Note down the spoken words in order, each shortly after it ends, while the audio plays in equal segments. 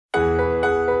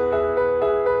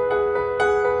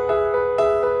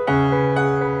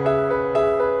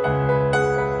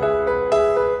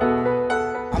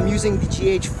using the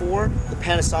GH4, the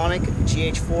Panasonic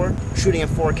GH4, shooting in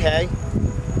 4K,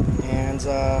 and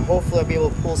hopefully I'll be able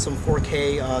to pull some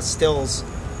 4K stills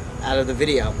out of the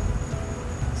video.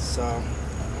 So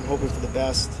I'm hoping for the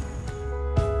best.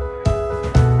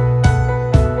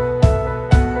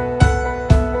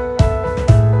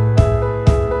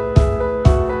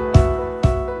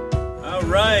 All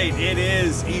right, it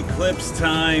is eclipse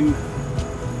time,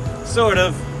 sort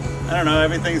of. I don't know,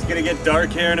 everything's gonna get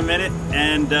dark here in a minute,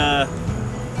 and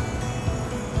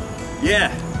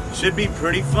yeah, should be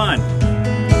pretty fun.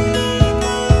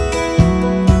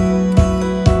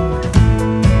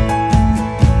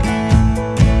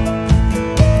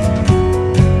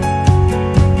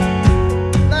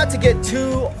 Not to get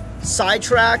too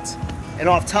sidetracked and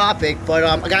off topic, but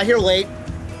I got here late,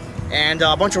 and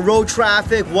a bunch of road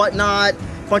traffic, whatnot,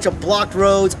 bunch of blocked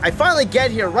roads. I finally get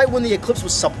here right when the eclipse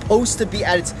was supposed to be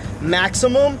at its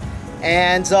maximum,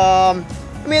 and I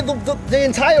mean the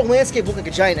entire landscape looked like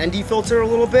a giant ND filter a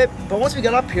little bit, but once we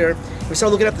got up here, we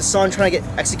started looking at the sun, trying to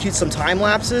execute some time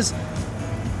lapses.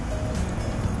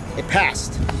 It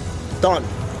passed. Done.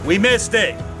 We missed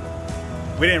it.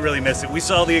 We didn't really miss it. We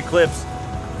saw the eclipse.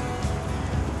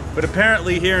 But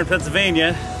apparently here in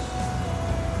Pennsylvania,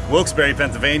 Wilkes-Barre,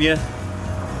 Pennsylvania,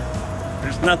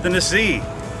 there's nothing to see.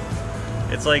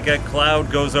 It's like a cloud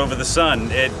goes over the sun.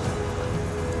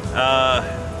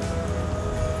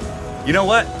 You know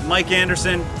what, Mike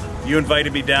Anderson, you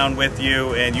invited me down with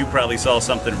you, and you probably saw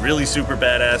something really super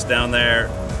badass down there.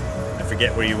 I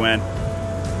forget where you went,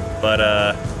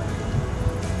 but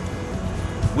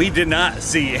we did not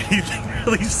see anything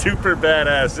really super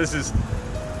badass. This is,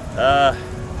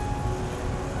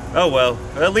 oh well,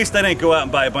 at least I didn't go out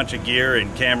and buy a bunch of gear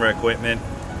and camera equipment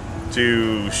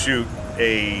to shoot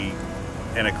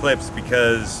an eclipse,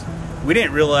 because we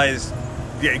didn't realize,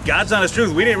 God's honest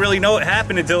truth, we didn't really know it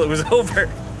happened until it was over.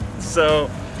 So,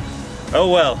 oh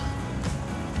well,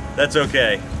 that's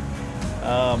okay.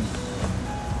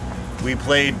 We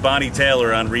played Bonnie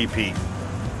Taylor on repeat.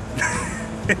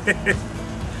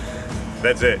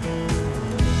 That's it.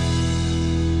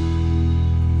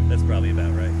 That's probably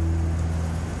about right.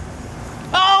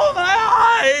 Oh, my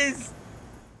eyes!